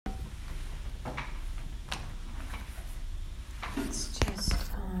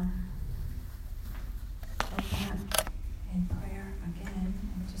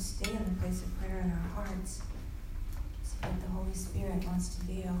Spirit wants to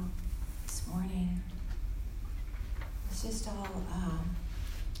do this morning. Let's just all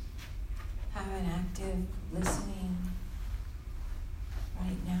have an active listening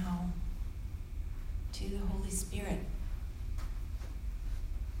right now to the Holy Spirit.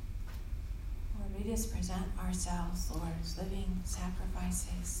 Lord, we just present ourselves, Lord, as living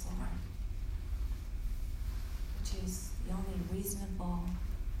sacrifices, Lord, which is the only reasonable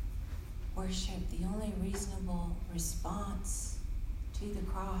worship, the only reasonable response to the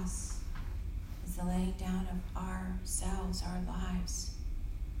cross is the laying down of ourselves, our lives.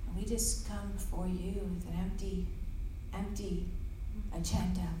 And we just come before you with an empty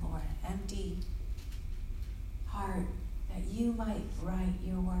agenda, Lord, empty heart, that you might write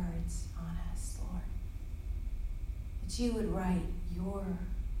your words on us, Lord. That you would write your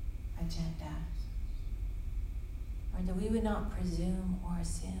agenda. Or that we would not presume or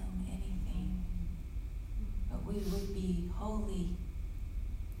assume anything, but we would be wholly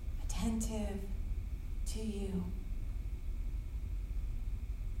attentive to you,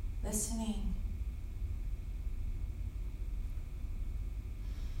 listening,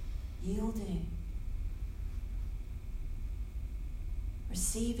 yielding,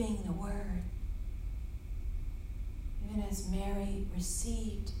 receiving the word, even as Mary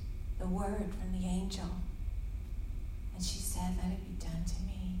received the word from the angel. And she said, "Let it be done to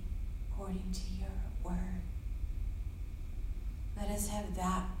me according to your word." Let us have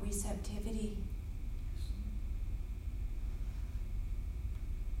that receptivity.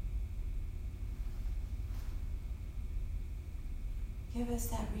 Give us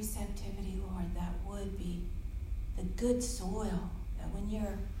that receptivity, Lord, that would be the good soil, that when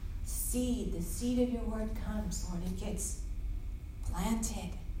your seed, the seed of your word comes, Lord, it gets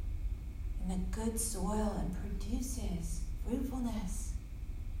planted in the good soil and produces fruitfulness.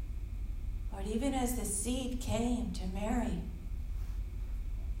 Lord, even as the seed came to Mary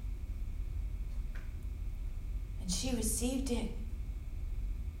and she received it,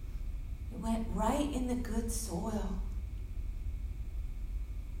 it went right in the good soil.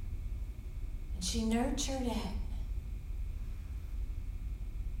 And she nurtured it.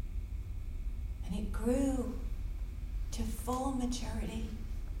 And it grew to full maturity,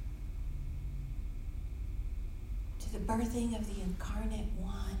 to the birthing of the incarnate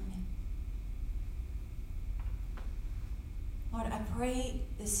one. Lord, I pray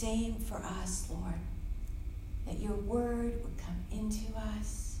the same for us, Lord, that your word would come into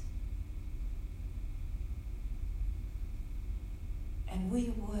us and we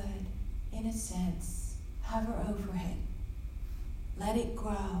would, in a sense, hover over it, let it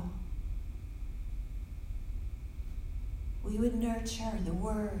grow. We would nurture the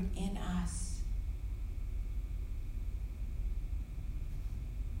word in us.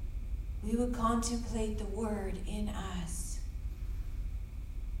 We would contemplate the word in us.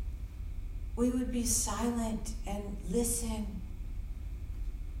 We would be silent and listen,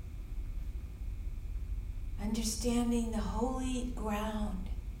 understanding the holy ground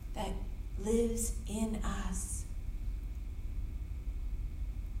that lives in us.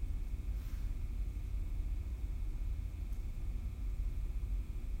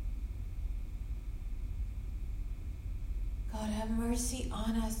 God, have mercy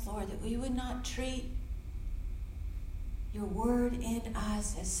on us, Lord, that we would not treat your word in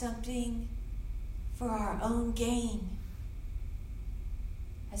us as something for our own gain,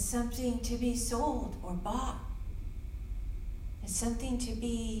 as something to be sold or bought, as something to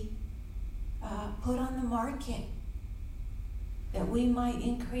be put on the market, that we might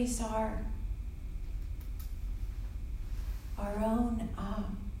increase our own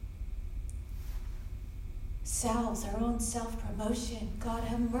selves, our own self-promotion. God,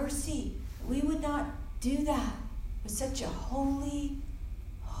 have mercy. We would not do that with such a holy,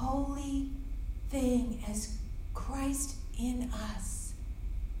 holy thing as Christ in us,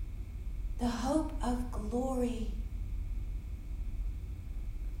 the hope of glory.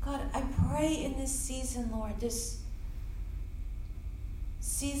 God, I pray in this season, Lord, this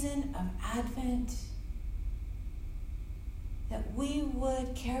season of Advent, that we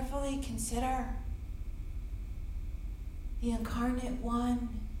would carefully consider the incarnate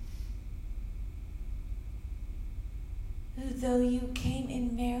one, who, though you came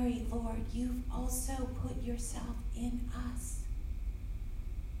in Mary, Lord, you've also put yourself in us.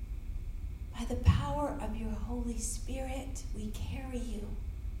 By the power of your Holy Spirit, we carry you.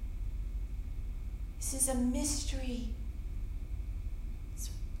 This is a mystery. It's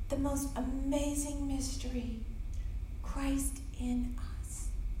the most amazing mystery. Christ in us.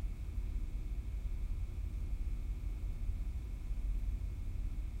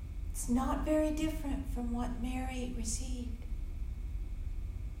 It's not very different from what Mary received.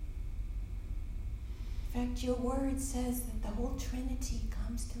 In fact, your word says that the whole Trinity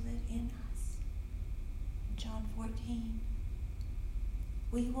comes to live in us. In John 14,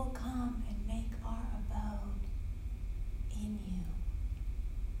 we will come and make our abode in you.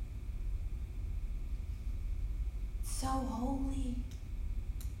 So holy.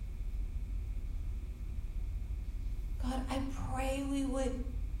 God, I pray we would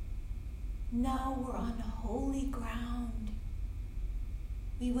know we're on holy ground.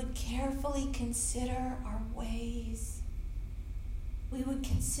 We would carefully consider our ways. We would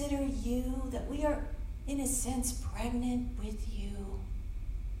consider you, that we are, in a sense, pregnant with you.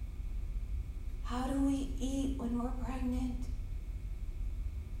 How do we eat when we're pregnant?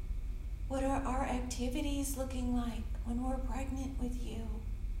 What are our activities looking like when we're pregnant with you?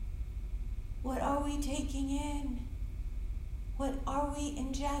 What are we taking in? What are we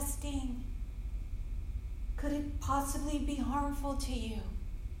ingesting? Could it possibly be harmful to you?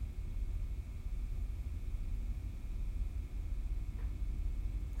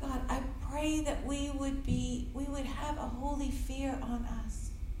 God, I pray that we would have a holy fear on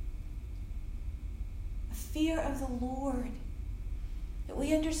us. A fear of the Lord. That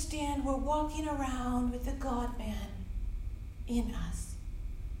we understand we're walking around with the God-man in us.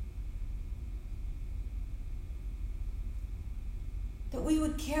 That we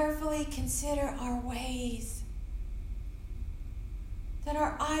would carefully consider our ways. That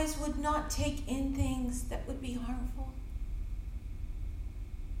our eyes would not take in things that would be harmful.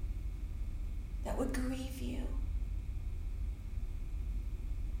 That would grieve you.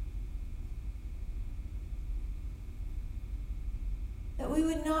 That we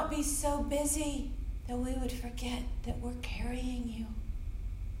would not be so busy that we would forget that we're carrying you.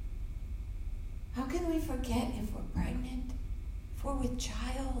 How can we forget if we're pregnant, if we're with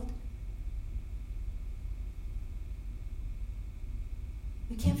child?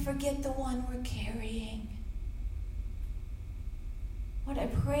 We can't forget the one we're carrying. Lord, I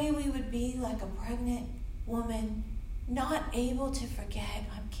pray we would be like a pregnant woman, not able to forget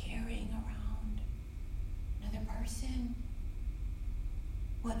I'm carrying around another person.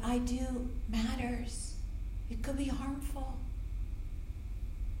 What I do matters. It could be harmful.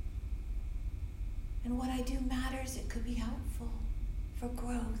 And what I do matters. It could be helpful for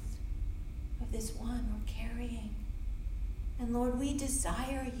growth of this one we're carrying. And Lord, we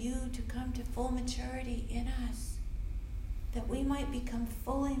desire you to come to full maturity in us, that we might become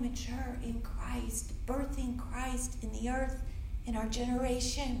fully mature in Christ, birthing Christ in the earth in our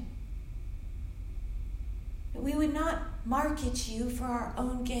generation. That we would not market you for our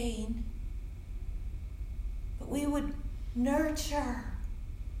own gain, but we would nurture,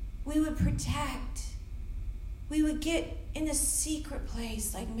 we would protect, we would get in a secret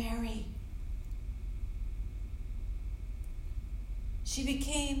place like Mary. She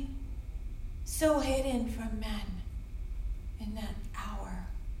became so hidden from men in that hour.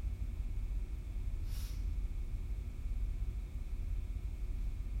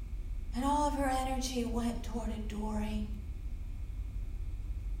 And all of her energy went toward adoring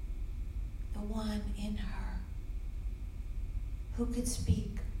the one in her who could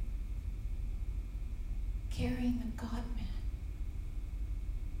speak, carrying the God-man,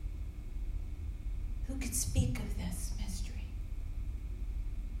 who could speak of this mystery.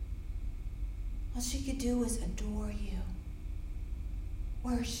 All she could do was adore you,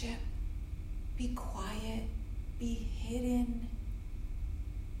 worship, be quiet, be hidden.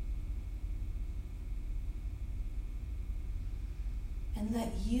 And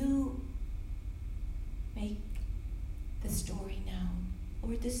let you make the story known.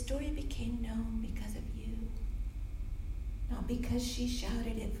 Lord, the story became known because of you, not because she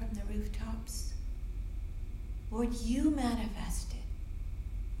shouted it from the rooftops. Lord, you manifested.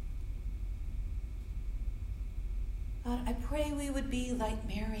 God, I pray we would be like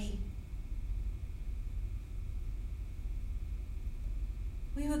Mary.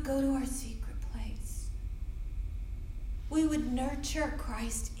 We would go to our secret place. We would nurture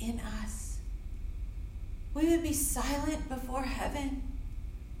Christ in us. We would be silent before heaven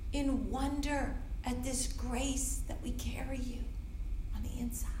in wonder at this grace that we carry you on the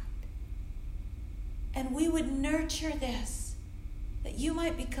inside. And we would nurture this, that you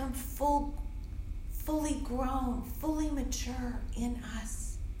might become fully grown, fully mature in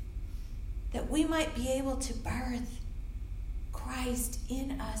us, that we might be able to birth Christ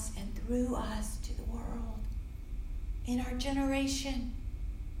in us and through us to the world, in our generation.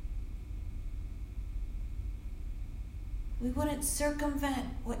 We wouldn't circumvent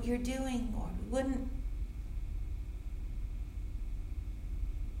what you're doing, Lord. We wouldn't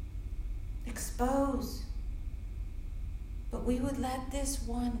expose, but we would let this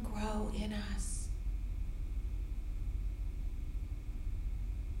one grow in us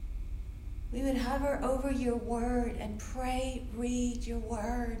We would hover over your word and pray, read your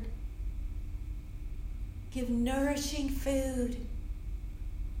word. Give nourishing food.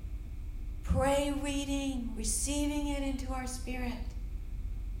 Pray, reading, receiving it into our spirit.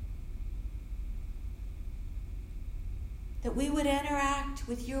 That we would interact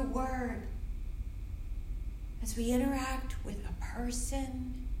with your word as we interact with a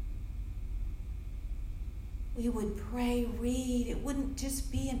person. We would pray, read. It wouldn't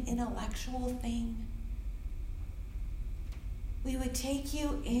just be an intellectual thing. We would take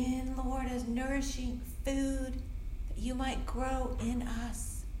you in, Lord, as nourishing food that you might grow in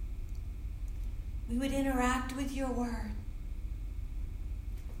us. We would interact with your word.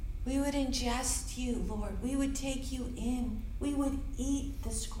 We would ingest you, Lord. We would take you in. We would eat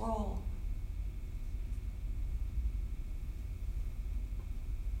the scroll.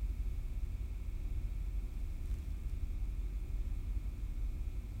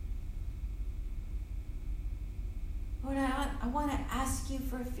 Lord, I want to ask you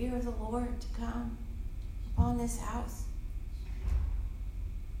for a fear of the Lord to come upon this house.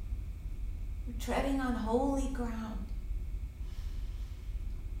 We're treading on holy ground.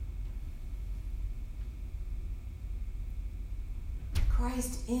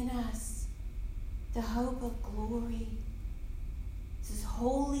 Christ in us, the hope of glory. This is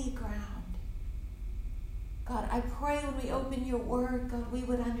holy ground. God, I pray when we open your word, God, we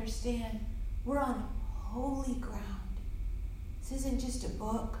would understand we're on holy ground. This isn't just a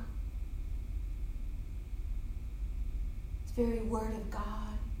book. It's the very word of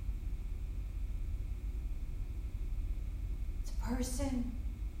God. It's a person.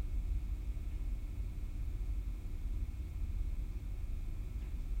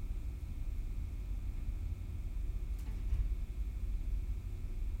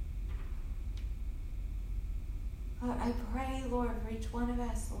 God, I pray, Lord, for each one of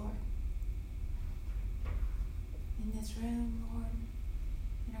us, Lord, in this room, Lord,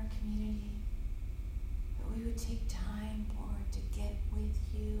 in our community, that we would take time, Lord, to get with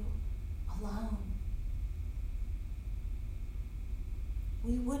you alone.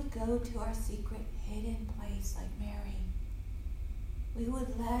 We would go to our secret hidden place like Mary. We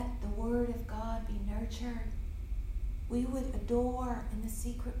would let the word of God be nurtured. We would adore in the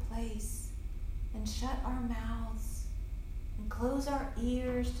secret place and shut our mouths and close our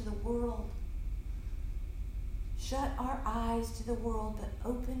ears to the world. Shut our eyes to the world, but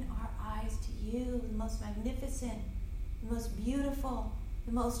open our eyes to you, the most magnificent, the most beautiful,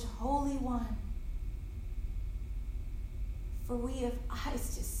 the most holy one. For we have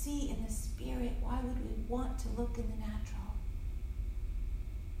eyes to see in the spirit. Why would we want to look in the natural?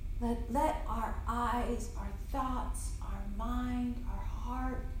 Let our eyes, our thoughts, our mind, our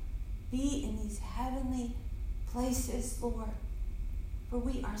heart be in these heavenly places, Lord. For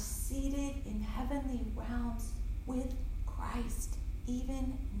we are seated in heavenly realms with Christ,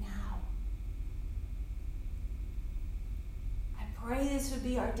 even now. I pray this would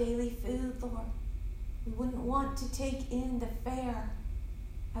be our daily food, Lord. We wouldn't want to take in the fare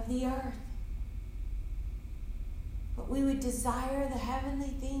of the earth, but we would desire the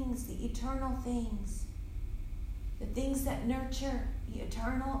heavenly things, the eternal things, the things that nurture the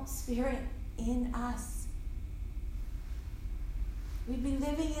eternal spirit in us. We'd be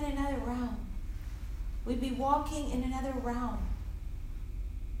living in another realm. We'd be walking in another realm.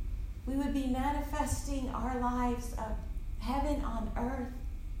 We would be manifesting our lives of heaven on earth.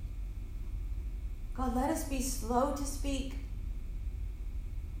 God, let us be slow to speak.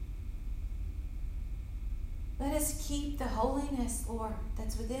 Let us keep the holiness, Lord,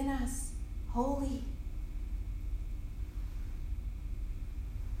 that's within us holy.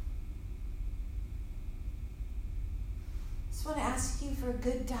 I just want to ask you for a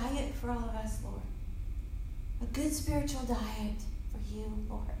good diet for all of us, Lord. A good spiritual diet for you,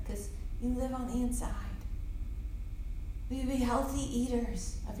 Lord, because you live on the inside. We would be healthy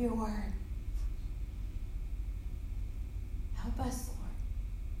eaters of your word. Help us, Lord.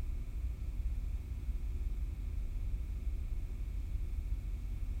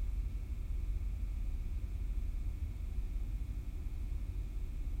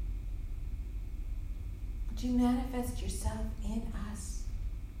 Would you manifest yourself in us?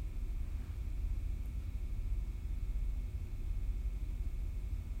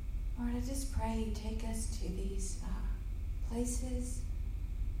 Lord, I just pray you take us to these places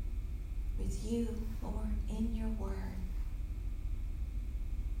with you, Lord, in your word.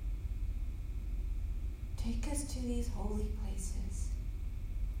 Take us to these holy places.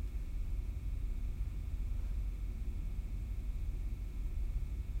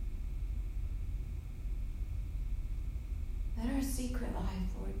 Let our secret life,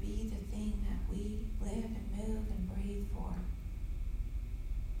 Lord, be the thing that we live and move and breathe for.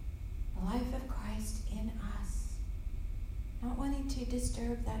 The life of Christ in us, not wanting to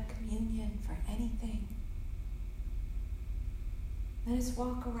disturb that communion for anything. Let us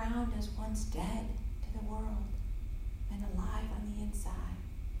walk around as once dead to the world and alive on the inside.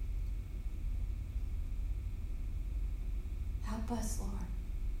 Help us, Lord.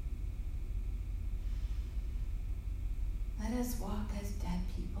 Let us walk as dead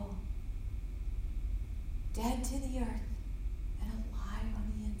people, dead to the earth and alive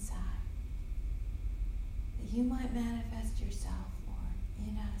on the inside, that you might manifest yourself, Lord,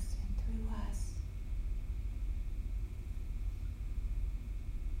 in us and through us.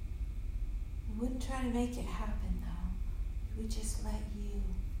 We wouldn't try to make it happen, though. We would just let you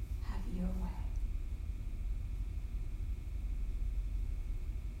have your way.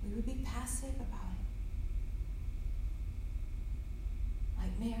 We would be passive about it.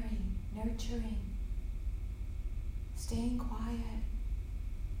 Like Mary, nurturing, staying quiet,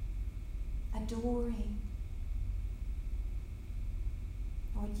 adoring.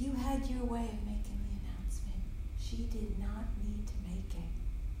 Lord, you had your way of making the announcement. She did not need to make it.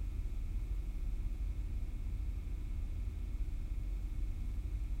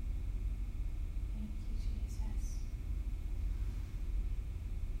 Thank you, Jesus.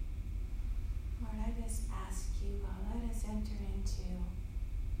 Lord, I just ask you, let us enter into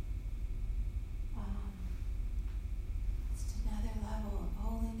just another level of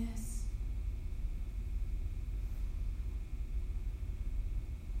holiness.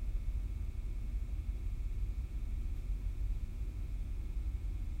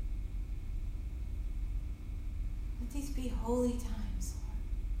 Let these be holy times, Lord.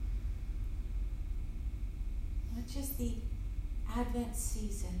 Not just the Advent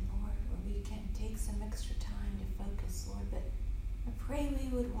season, Lord, where we can take some extra time to focus, Lord, but I pray we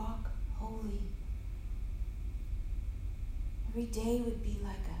would walk holy. Every day would be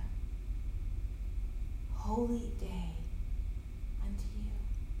like a holy day unto you.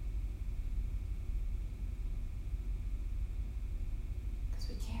 Because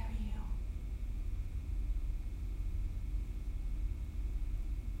we carry you.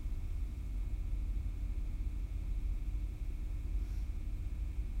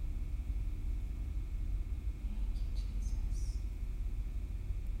 Thank you, Jesus.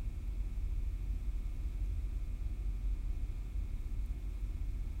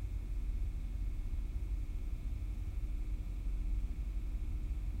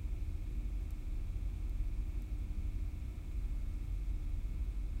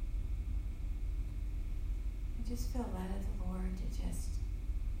 I just feel led of the Lord to just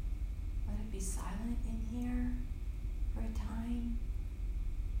let it be silent in here for a time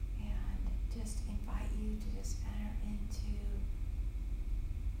and just invite you to just enter into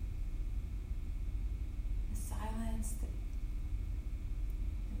the silence, the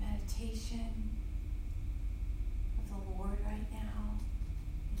meditation,